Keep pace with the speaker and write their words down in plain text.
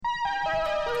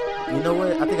You know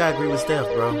what? I think I agree with Steph,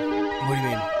 bro. What do you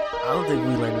mean? I don't think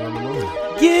we landed on the moon.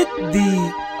 Get the...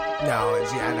 No,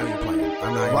 see, I know you're playing.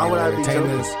 I'm not. Why would I be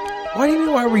joking? this. Why do you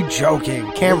mean? Why are we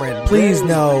joking, Cameron? Please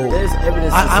no. There's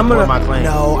evidence to I'm support gonna my claim.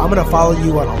 no. I'm gonna follow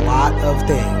you on a lot of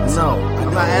things. No,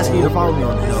 I'm not asking you to follow me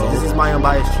on this. No. This is my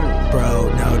unbiased truth.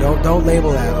 Bro, no, don't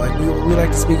label that. Like we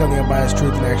like to speak on the unbiased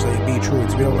truth and actually be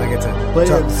truths. We don't like it to. But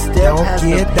to Steph don't has an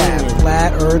get that opinion.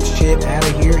 flat Earth shit out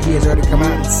of here. He has already come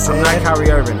out and said. I'm not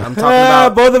Kyrie Irving. I'm talking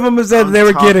about both of them have said they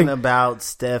were kidding. About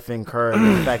Stephen Curry,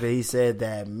 and the fact that he said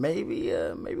that maybe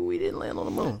we didn't land on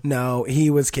the moon. No, he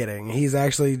was kidding. He's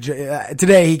actually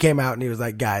today he came out and he was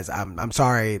like, "Guys, I'm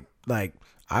sorry. Like,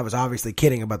 I was obviously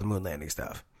kidding about the moon landing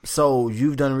stuff." So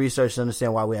you've done research to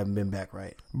understand why we haven't been back,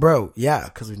 right? Bro, yeah.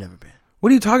 Because we've never been.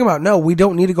 What are you talking about? No, we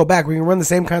don't need to go back. We can run the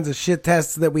same kinds of shit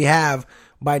tests that we have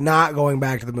by not going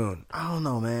back to the moon. I don't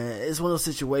know, man. It's one of those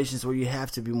situations where you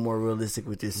have to be more realistic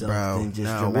with yourself Bro, than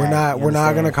just no, dramatic. we're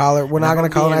not gonna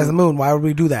colonize the moon. Why would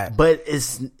we do that? But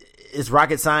it's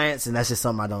rocket science, and that's just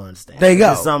something I don't understand. There you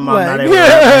go. It's something I'm Like, not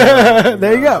able to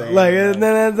there you go. Like, and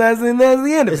then that's the end of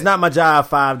it. It's not my job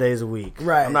 5 days a week.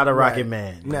 Right. I'm not a rocket right.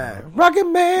 man. Nah. Rocket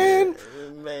man.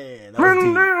 Man,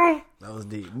 that was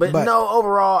deep. But no,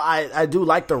 overall, I do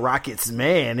like the Rockets,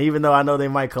 man, even though I know they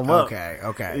might come up.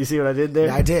 Okay. You see what I did there?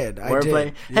 Yeah, I did.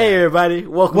 Wordplay. Yeah. Hey, everybody.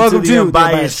 Welcome to the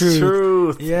Unbiased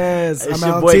Truth. Yes. It's I'm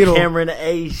your Al boy Tito. Cameron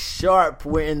A. Sharp.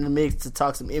 We're in the mix to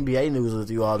talk some NBA news with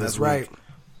you all this week. That's right.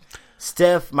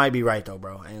 Steph might be right, though,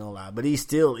 bro. I ain't gonna lie. But he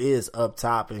still is up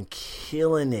top and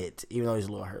killing it, even though he's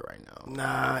a little hurt right now.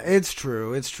 Nah, it's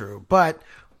true. But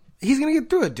he's going to get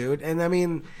through it, dude. And, I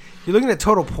mean, you're looking at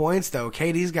total points, though.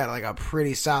 KD's got, like, a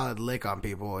pretty solid lick on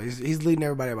people. He's leading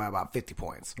everybody by about 50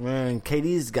 points. Man,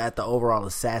 KD's got the overall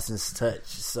assassin's touch.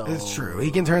 So It's true.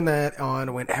 He can turn that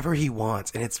on whenever he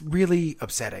wants, and it's really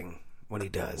upsetting when he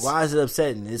does. Why is it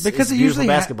upsetting? Because Because it's it beautiful usually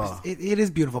basketball. it is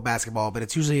beautiful basketball, but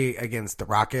it's usually against the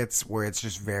Rockets where it's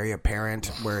just very apparent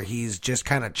where he's just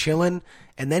kind of chilling,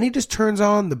 and then he just turns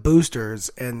on the boosters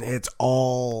and it's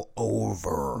all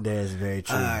over. That is very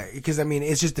true. Because I mean,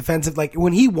 it's just defensive. Like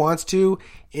when he wants to.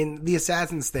 In the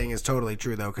Assassins thing is totally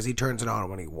true though, because he turns it on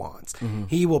when he wants. Mm-hmm.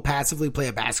 He will passively play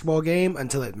a basketball game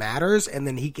until it matters, and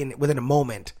then he can within a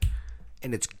moment.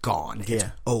 And it's gone. It's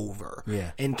over. Yeah.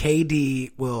 And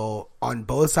KD will, on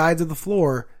both sides of the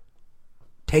floor,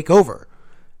 take over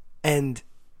and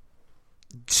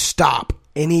stop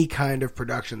any kind of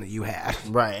production that you had.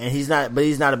 Right. And he's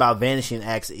not about vanishing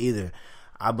acts either.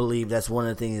 I believe that's one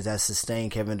of the things that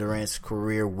sustained Kevin Durant's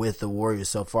career with the Warriors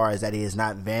so far is that he has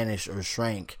not vanished or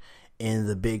shrank in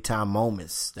the big time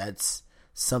moments. That's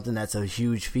something that's a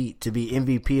huge feat to be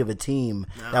MVP of a team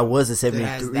that was a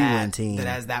 73-win team that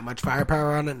has that much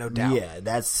firepower on it, no doubt. Yeah,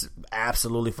 that's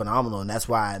absolutely phenomenal, and that's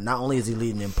why not only is he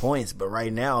leading in points, but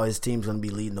right now his team's going to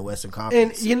be leading the Western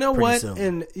Conference. And you know what? Soon.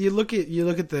 And you look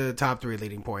at the top 3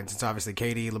 leading points. It's obviously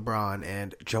KD, LeBron,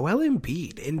 and Joel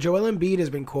Embiid. And Joel Embiid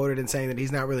has been quoted in saying that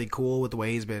he's not really cool with the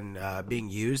way he's been being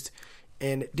used.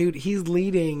 And dude, he's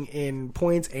leading in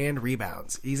points and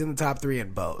rebounds. He's in the top 3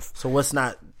 in both. So what's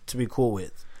not to be cool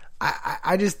with?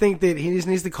 I just think that he just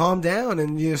needs to calm down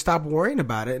and stop worrying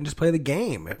about it and just play the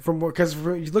game. Because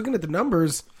looking at the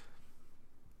numbers,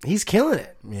 he's killing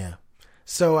it. Yeah.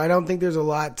 So I don't think there's a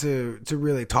lot to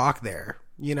really talk there.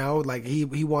 You know, like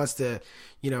he wants to,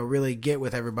 really get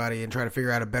with everybody and try to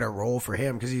figure out a better role for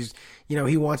him because he's,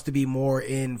 he wants to be more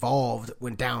involved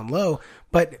when down low.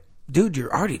 But dude,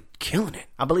 you're already killing it.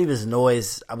 I believe his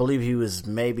noise. I believe he was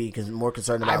maybe more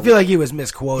concerned about. I feel like he was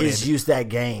misquoted. His use that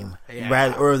game,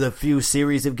 or the few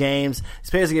series of games. His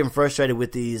players are getting frustrated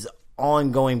with these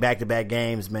ongoing back-to-back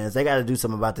games. Man, they got to do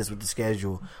something about this with the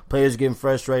schedule. Players getting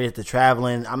frustrated. The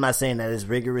traveling. I'm not saying that it's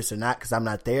rigorous or not because I'm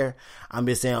not there. I'm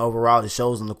just saying overall, it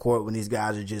shows on the court when these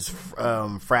guys are just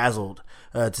frazzled.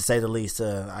 To say the least,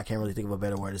 I can't really think of a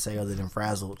better word to say other than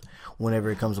frazzled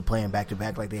whenever it comes to playing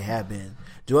back-to-back like they have been.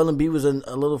 Joel Embiid was a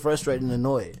little frustrated and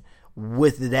annoyed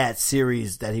with that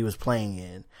series that he was playing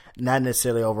in, not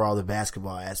necessarily overall the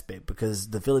basketball aspect, because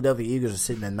the Philadelphia Eagles are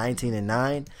sitting at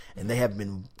 19-9, and they have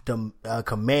been the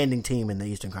commanding team in the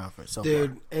Eastern Conference so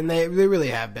far. And they really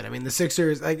have been. I mean, the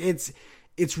Sixers, like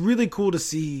it's really cool to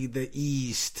see the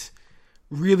East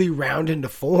really round into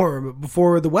form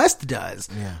before the West does.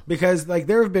 Yeah. Because like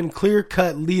there have been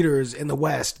clear-cut leaders in the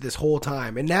West this whole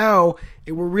time. And now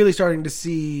we're really starting to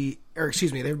see, there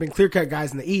have been clear-cut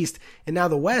guys in the East, and now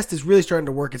the West is really starting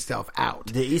to work itself out.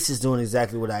 The East is doing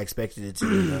exactly what I expected it to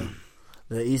do.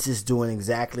 The East is doing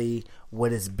exactly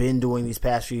what it's been doing these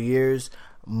past few years.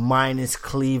 minus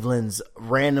Cleveland's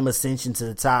random ascension to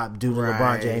the top due to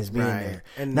LeBron James being there.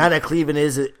 And now that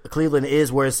Cleveland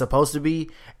is where it's supposed to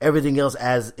be, everything else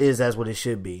as what it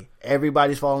should be.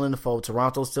 Everybody's falling in the fold.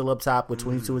 Toronto's still up top with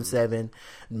 22-7.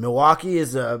 Milwaukee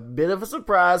is a bit of a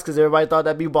surprise because everybody thought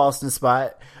that'd be Boston's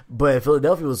spot, but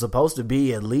Philadelphia was supposed to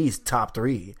be at least top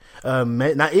 3.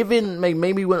 Not even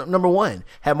maybe number 1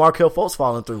 had Markelle Fultz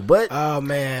falling through. But oh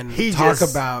man,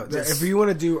 if you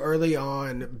want to do early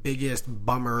on biggest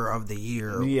bummer of the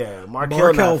year, yeah,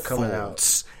 Markelle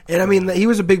Fultz. And I mean, he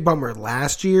was a big bummer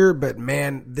last year, but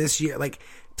man, this year, like,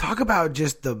 talk about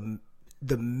just the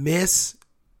misuse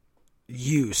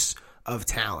of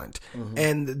talent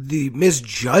and the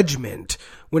misjudgment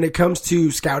when it comes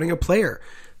to scouting a player.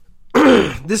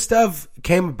 This stuff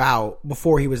came about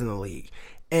before he was in the league.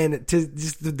 And to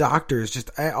just the doctors, just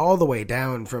all the way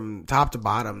down from top to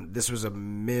bottom, this was a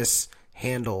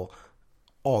mishandle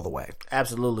all the way.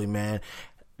 Absolutely, man.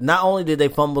 Not only did they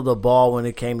fumble the ball when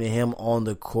it came to him on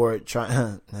the court,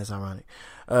 that's ironic.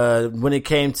 When it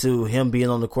came to him being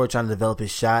on the court trying to develop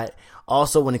his shot,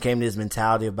 also when it came to his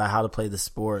mentality about how to play the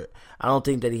sport, I don't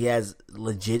think that he has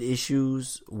legit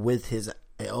issues with his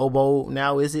elbow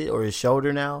now, is it? Or his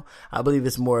shoulder now? I believe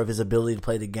it's more of his ability to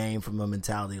play the game from a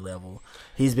mentality level.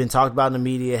 He's been talked about in the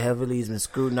media heavily. He's been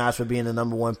scrutinized for being the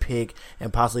number 1 pick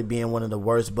and possibly being one of the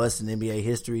worst busts in NBA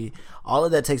history. All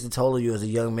of that takes a toll of you as a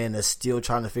young man that's still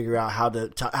trying to figure out how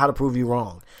to prove you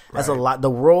wrong. That's a lot. The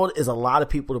world is a lot of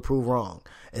people to prove wrong,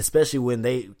 especially when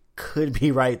they could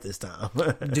be right this time.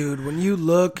 Dude, when you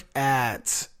look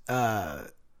at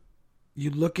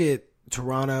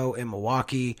Toronto and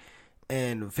Milwaukee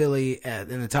and Philly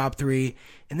in the top 3,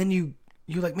 and then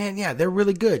you're like, man, yeah, they're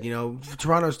really good. You know,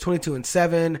 Toronto's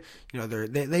 22-7. You know,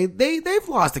 they've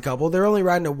lost a couple. They're only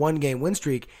riding a 1-game win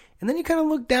streak, and then you kind of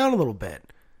look down a little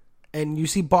bit, and you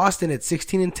see Boston at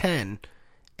 16-10,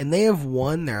 and they have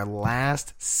won their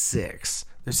last 6.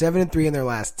 They're 7-3 in their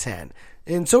last 10,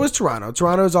 and so is Toronto.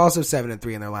 Toronto is also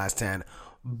 7-3 in their last 10,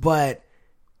 but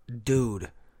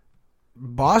dude,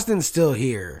 Boston's still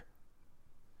here.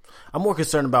 I'm more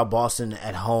concerned about Boston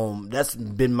at home. That's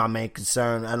been my main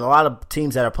concern. And a lot of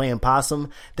teams that are playing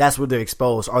possum, that's where they're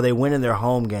exposed. Are they winning their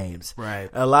home games? Right.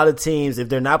 A lot of teams, if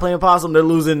they're not playing possum, they're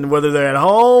losing whether they're at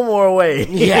home or away.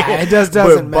 Yeah, it doesn't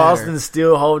matter. Boston's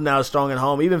still holding out strong at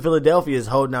home. Even Philadelphia is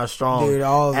holding out strong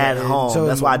at home. So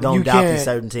that's why I don't doubt these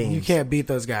certain teams. You can't beat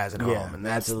those guys at home, and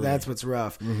that's what's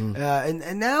rough. Mm-hmm.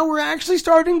 And now we're actually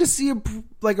starting to see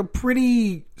a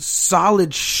pretty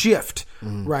solid shift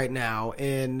right now,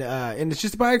 and it's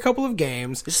just by a couple of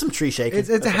games. Just some tree shaking. It's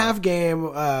a half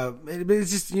game.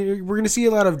 It's just we're going to see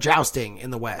a lot of jousting in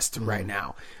the West right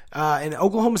now. And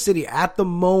Oklahoma City at the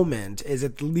moment is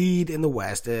at the lead in the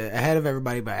West, ahead of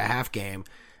everybody by a half game.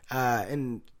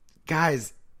 And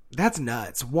guys, that's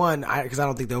nuts. One, because I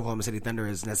don't think the Oklahoma City Thunder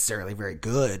is necessarily very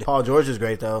good. Paul George is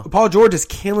great though. Paul George is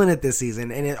killing it this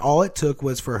season, and all it took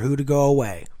was for who to go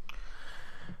away.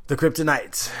 The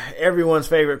Kryptonite. Everyone's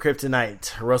favorite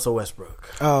Kryptonite, Russell Westbrook.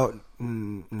 Oh,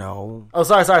 no. Oh,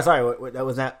 sorry. What, that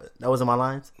wasn't my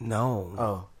lines? No.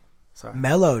 Oh, sorry.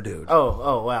 Melo, dude.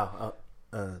 Oh, wow.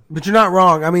 But you're not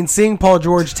wrong. I mean, seeing Paul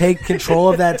George take control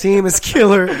of that team is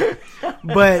killer.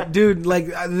 But, dude, like,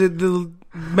 the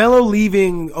Melo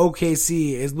leaving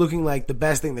OKC is looking like the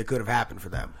best thing that could have happened for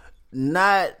them.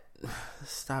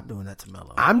 Stop doing that to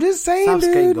Melo. I'm just saying, Stop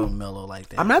dude. Scapegoating Melo like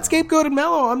that. I'm not scapegoating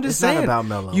Melo. I'm just saying. It's not about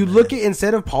Melo. You look at,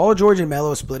 instead of Paul George and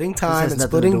Melo splitting time and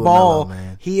splitting ball,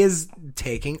 Melo, he is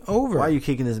taking over. Why are you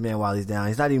kicking this man while he's down?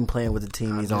 He's not even playing with the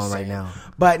team he's on right now.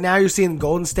 But now you're seeing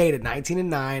Golden State at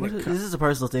 19-9. This is a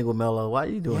personal thing with Melo. Why are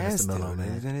you doing this to Melo,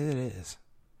 man? It is.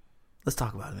 Let's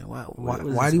talk about it, man.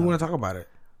 Why do you want to talk about it?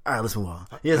 All right, let's move on.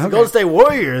 Yes, the Golden State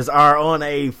Warriors are on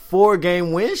a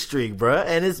 4-game win streak, bruh.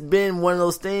 And it's been one of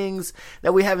those things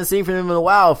that we haven't seen from them in a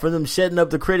while, for them shutting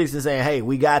up the critics and saying, hey,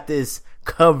 we got this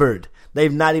covered.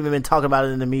 They've not even been talking about it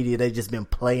in the media. They've just been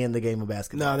playing the game of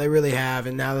basketball. No, they really have.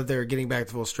 And now that they're getting back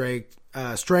to full strength,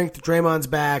 Draymond's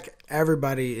back.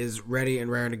 Everybody is ready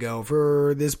and raring to go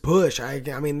for this push. I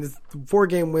mean, this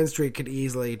 4-game win streak could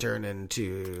easily turn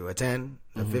into a 10,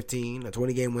 a 15, a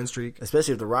 20-game win streak.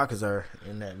 Especially if the Rockets are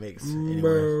in that mix.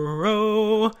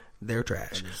 Bro, they're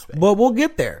trash. But we'll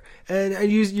get there.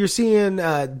 And you're seeing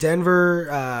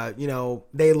Denver,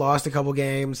 they lost a couple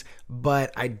games,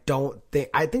 but I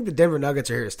think the Denver Nuggets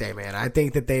are here to stay, man. I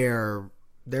think that they're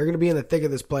going to be in the thick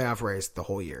of this playoff race the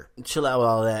whole year. Chill out with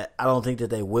all that. I don't think that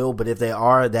they will, but if they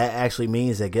are, that actually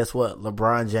means that, guess what?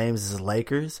 LeBron James'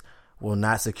 Lakers will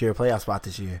not secure a playoff spot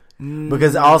this year.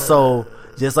 Because also,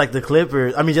 just like the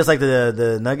Clippers, just like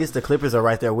the Nuggets, the Clippers are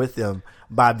right there with them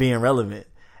by being relevant.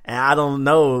 And I don't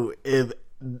know if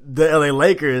the LA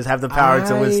Lakers have the power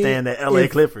to withstand the LA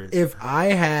Clippers. If I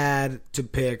had to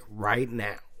pick right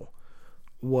now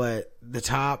what the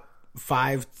top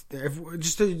 5, let's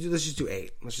just do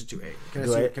 8. Let's just do 8.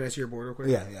 Can I see your board real quick?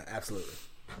 Yeah, absolutely.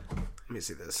 Let me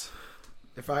see this.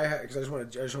 If I had, because I just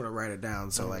want to write it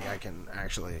down so like I can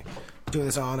actually do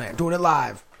this all night, doing it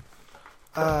live.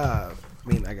 I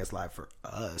mean, I guess live for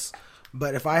us.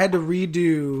 But if I had to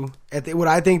redo what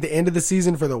I think the end of the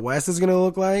season for the West is going to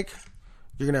look like,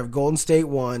 you're going to have Golden State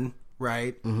 1,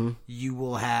 right? Mm-hmm. You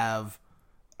will have,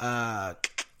 it's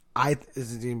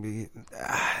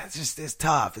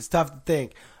tough. It's tough to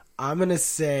think. I'm going to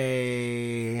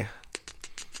say,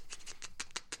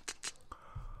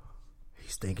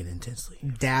 he's thinking intensely.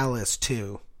 Dallas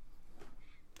 2.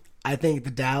 I think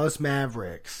the Dallas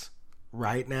Mavericks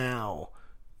right now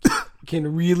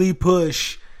can really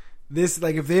push this.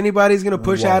 Like, if anybody's going to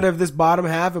push out of this bottom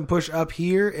half and push up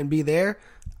here and be there,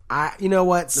 you know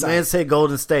what? The man said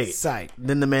Golden State. Sight.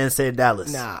 Then the man said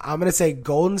Dallas. Nah, I'm going to say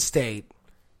Golden State.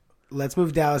 Let's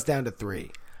move Dallas down to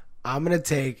 3. I'm going to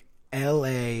take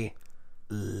LA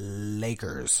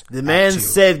Lakers. The man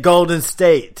said Golden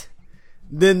State.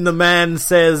 Then the man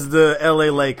says the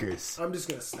LA Lakers. I'm just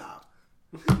going to stop.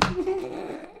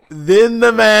 Then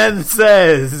the man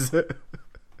says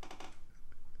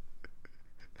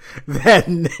that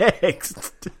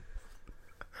next.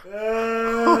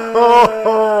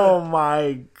 Oh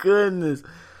my goodness.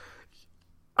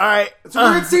 All right. It's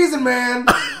a weird season, man.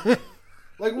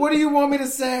 Like, what do you want me to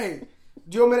say?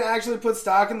 Do you want me to actually put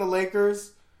stock in the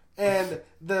Lakers and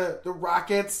the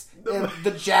Rockets and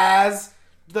the Jazz?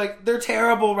 Like, they're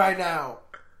terrible right now.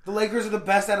 The Lakers are the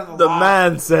best out of the lot. The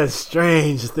man says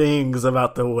strange things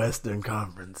about the Western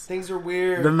Conference. Things are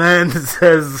weird. The man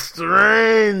says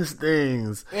strange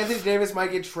things. Anthony Davis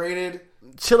might get traded.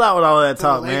 Chill out with all of that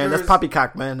talk, man. That's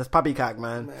poppycock, man. That's poppycock,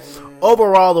 man.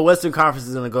 Overall, the Western Conference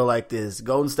is going to go like this.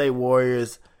 Golden State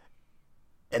Warriors,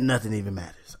 and nothing even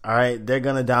matters. All right? They're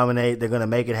going to dominate. They're going to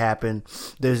make it happen.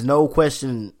 There's no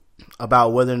question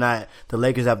about whether or not the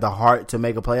Lakers have the heart to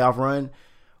make a playoff run,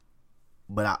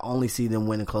 but I only see them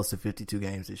winning close to 52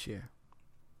 games this year.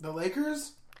 The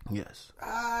Lakers? Yes.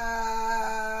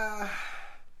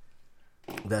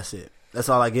 That's it. That's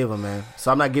all I give them, man.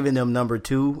 So I'm not giving them number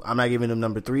 2. I'm not giving them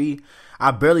number 3.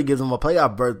 I barely give them a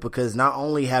playoff berth because not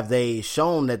only have they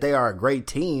shown that they are a great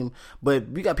team, but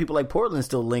you got people like Portland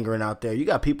still lingering out there. You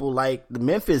got people like the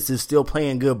Memphis is still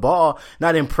playing good ball.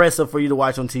 Not impressive for you to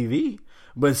watch on TV,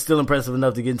 but still impressive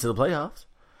enough to get into the playoffs.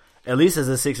 At least as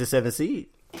a 6 or 7 seed.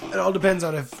 It all depends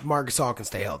on if Marc Gasol can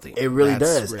stay healthy. It really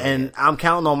does. Really and I'm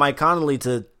counting on Mike Conley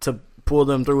to pull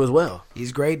them through as well.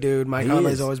 He's great, dude. Mike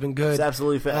Conley's always been good. It's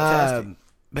absolutely fantastic.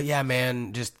 But yeah,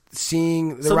 man, just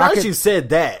seeing the So Rockets. now that you said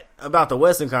that about the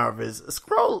Western Conference,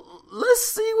 scroll. Let's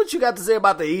see what you got to say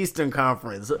about the Eastern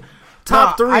Conference.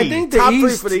 Top 3. I think top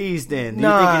 3 for the East. Then do you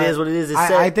think it is what it is?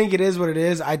 I think it is what it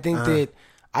is. I think that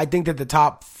the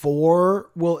top 4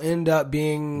 will end up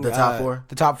being the top 4.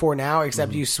 The top 4 now,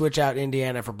 except you switch out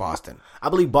Indiana for Boston. I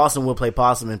believe Boston will play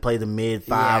possum and play the mid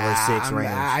 5 or 6 range.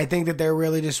 I think that they're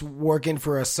really just working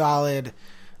for a solid.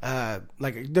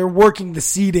 Like they're working the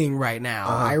seeding right now.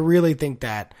 I really think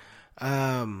that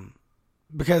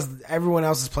because everyone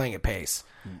else is playing at pace.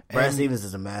 Brad Stevens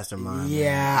is a mastermind.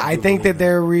 Yeah, I think that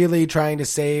they're really trying to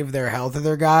save their health of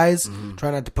their guys,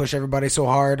 trying not to push everybody so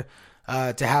hard.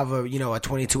 To have a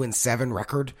 22-7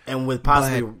 record, and with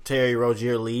possibly Terry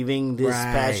Rozier leaving this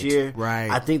past year,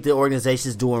 I think the organization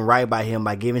is doing right by him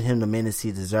by giving him the minutes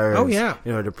he deserves. Oh yeah,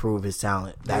 in order to prove his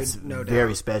talent. That's no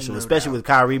very special, especially with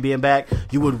Kyrie being back.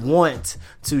 You would want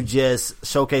to just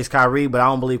showcase Kyrie, but I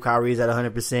don't believe Kyrie's at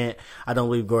 100%. I don't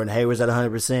believe Gordon Hayward's at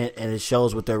 100%, and it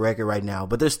shows with their record right now.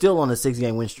 But they're still on a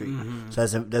 6-game win streak, so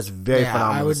that's very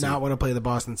phenomenal. I would not want to play the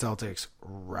Boston Celtics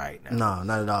right now. No,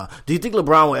 not at all. Do you think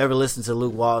LeBron will ever listen to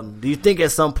Luke Walton? Do you think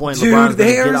at some point LeBron's going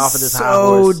to get off of this high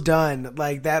horse? So done.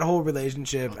 Like that whole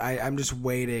relationship, I'm just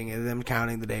waiting and them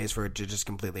counting the days for it to just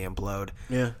completely implode.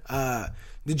 Yeah.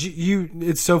 Did you?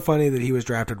 It's so funny that he was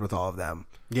drafted with all of them.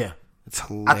 Yeah. It's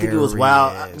hilarious. I think it was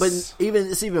wild, but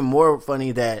it's even more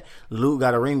funny that Luke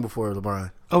got a ring before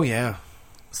LeBron. Oh yeah.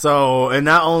 So, and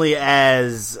not only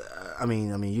as I mean,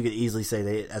 you could easily say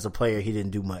that as a player he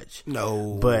didn't do much.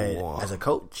 No. But as a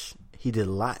coach, he did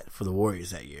a lot for the Warriors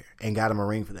that year and got him a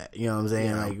ring for that. You know what I'm saying?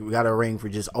 Yeah. Like, we got a ring for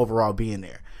just overall being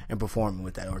there and performing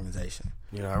with that organization.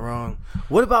 You're not wrong.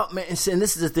 What about, man, and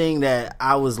this is the thing that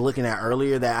I was looking at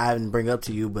earlier that I didn't bring up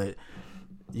to you, but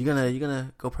you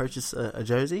gonna go purchase a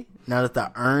jersey now that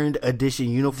the earned edition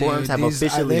uniforms have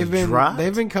officially dropped?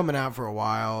 They've been coming out for a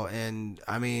while, and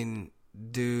I mean,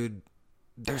 dude,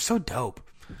 they're so dope.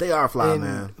 They are fly,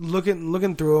 man.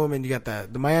 Looking through them, and you got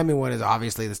the Miami one is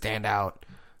obviously the standout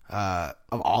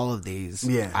of all of these.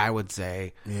 Yeah, I would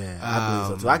say. Yeah, I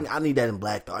believe so too. I need that in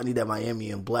black though. I need that Miami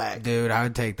in black, dude. I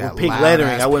would take that with pink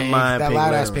lettering. I wouldn't pink. mind that pink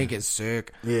loud ass lettering. pink is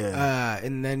sick. Yeah,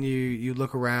 and then you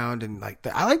look around and like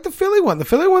I like the Philly one. The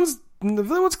Philly one's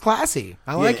classy.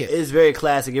 I like it. It's very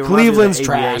classic. It Cleveland's ABA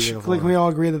trash. uniform. Can we all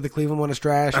agree that the Cleveland one is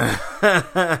trash?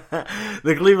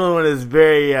 The Cleveland one is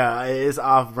very it's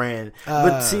off brand.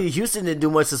 But see, Houston didn't do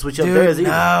much to switch up Dude, theirs either.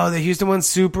 no, the Houston one's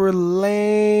super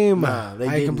lame. Nah, they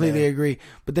I didn't, completely man. agree.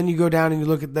 But then you go down and you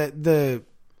look at the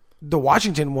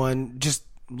Washington one. Just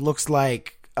looks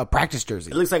like a practice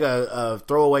jersey. It looks like a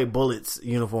throwaway Bullets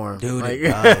uniform. Dude, like, it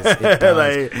does. It does.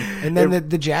 like, and then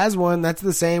the Jazz one, that's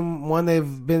the same one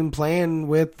they've been playing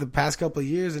with the past couple of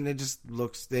years, and it just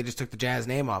looks, they just took the Jazz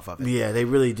name off of it. yeah, they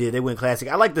really did. They went classic.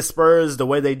 I like the Spurs, the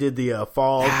way they did the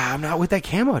fall I'm not with that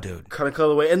camo, dude. kind of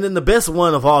colorway. And then the best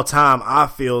one of all time, I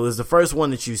feel, is the first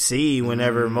one that you see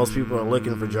whenever most people are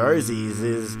looking for jerseys,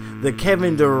 is the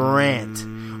Kevin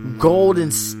Durant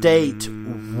Golden State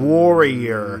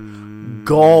Warrior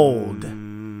Gold,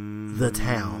 the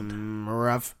Town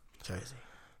Rough. jersey.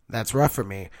 That's rough for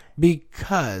me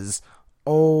because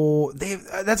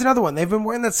that's another one. They've been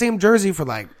wearing that same jersey for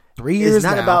like 3 years. It's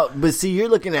not now. about, but see, you're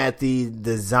looking at the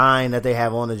design that they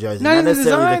have on the jersey, Not not even the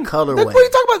necessarily design. the colorway. What are you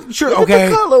talking about? Sure, Look okay, at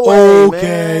the colorway, okay,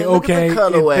 man. Look at okay. the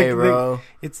colorway, bro.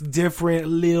 It's different a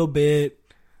little bit,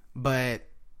 but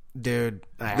dude,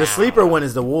 The sleeper one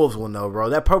is the Wolves one, though, bro.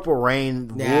 That Purple Rain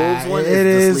Wolves one it is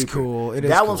is the sleeper. cool. It is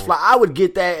that one's cool. fly. I would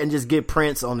get that and just get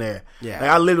Prince on there. Yeah. Like,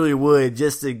 I literally would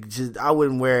just I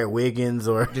wouldn't wear Wiggins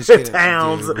or Just get it,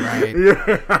 Towns. dude,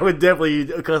 right. I would definitely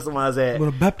customize that. I'm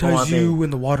gonna on baptize my thing. you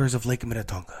in the waters of Lake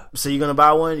Minnetonka. So you're gonna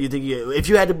buy one? You think if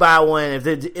you had to buy one, if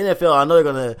the NFL, I know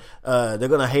they're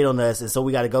gonna hate on us, and so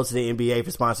we got to go to the NBA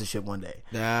for sponsorship one day.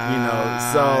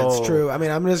 So It's true. I mean,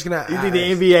 I'm just gonna. You think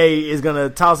the NBA is gonna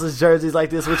toss us jerseys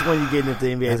like this? Which one you getting if the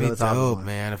NBA is That'd be gonna toss us dope, one?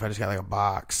 man. If I just got like a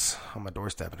box on my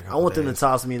doorstep in a I couple want them to days.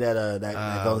 toss me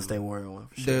that Golden State Warrior one.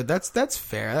 For sure. Dude, that's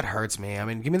fair. That hurts me. I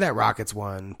mean, give me that Rockets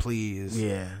one, please.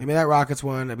 Yeah. Give me that Rockets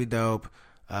one. That'd be dope.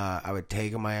 I would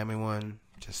take a Miami one.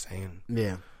 Just saying.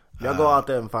 Yeah. Y'all go out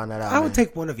there and find that out. I would man.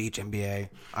 take one of each, NBA.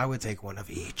 I would take one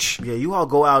of each. Yeah, you all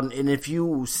go out and if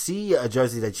you see a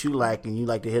jersey that you like and you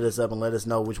like to hit us up and let us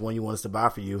know which one you want us to buy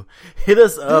for you, hit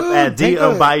us up Dude, at take The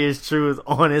Unbiased Truth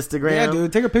on Instagram. Yeah,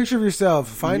 dude. Take a picture of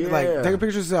yourself. Take a picture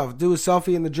of yourself. Do a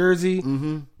selfie in the jersey.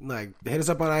 Mm-hmm. Like, hit us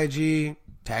up on IG.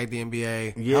 Tag the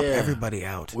NBA. Yeah. Help everybody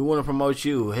out. We want to promote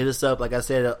you. Hit us up, like I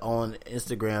said, on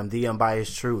Instagram, The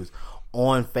Unbiased Truth.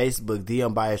 On Facebook, The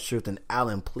Unbiased Truth. And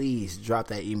Alan, please drop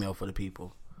that email for the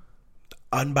people.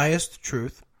 Unbiased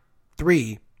Truth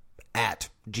 3 at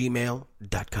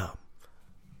gmail.com.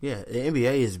 Yeah, the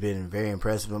NBA has been very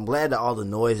impressive. I'm glad that all the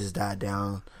noise has died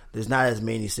down. There's not as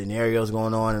many scenarios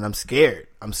going on, and I'm scared.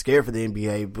 I'm scared for the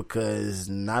NBA because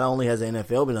not only has the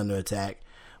NFL been under attack,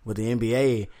 but the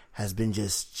NBA has been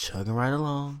just chugging right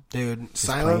along. Dude,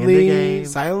 playing the game.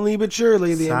 silently but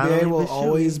surely, the Silently NBA will but surely.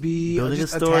 always be building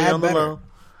just a story tad on the better. low.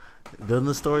 Building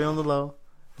a story on the low.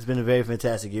 It's been a very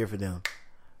fantastic year for them.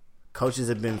 Coaches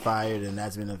have been fired, and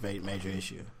that's been a major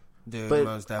issue. Dude, But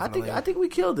most definitely. I think we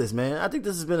killed this, man. I think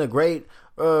this has been a great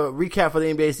recap for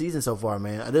the NBA season so far,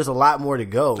 man. There's a lot more to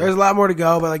go. There's a lot more to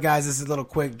go, but like, guys, this is a little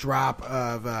quick drop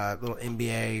of little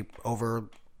NBA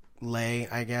overlay,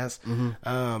 I guess.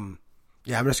 Mm-hmm.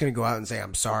 Yeah, I'm just gonna go out and say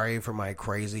I'm sorry for my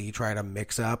crazy try to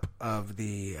mix up of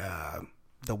the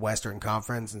Western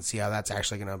Conference and see how that's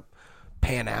actually gonna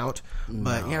pan out.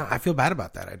 But yeah, I feel bad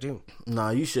about that. I do.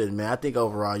 No, you shouldn't, man. I think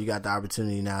overall you got the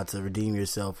opportunity now to redeem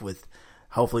yourself with.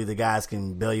 Hopefully the guys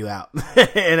can bail you out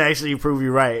and actually prove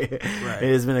you right. It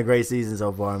has been a great season so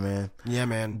far, man. Yeah,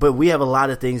 man. But we have a lot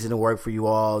of things in the work for you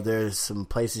all. There's some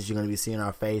places you're going to be seeing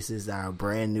our faces that are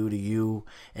brand new to you.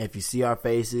 And if you see our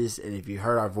faces and if you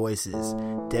heard our voices,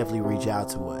 definitely reach out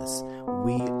to us.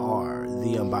 We are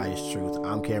The Unbiased Truth.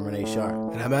 I'm Cameron A. Sharp.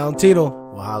 And I'm Alan Tito.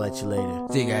 We'll holler at you later.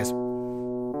 See you guys.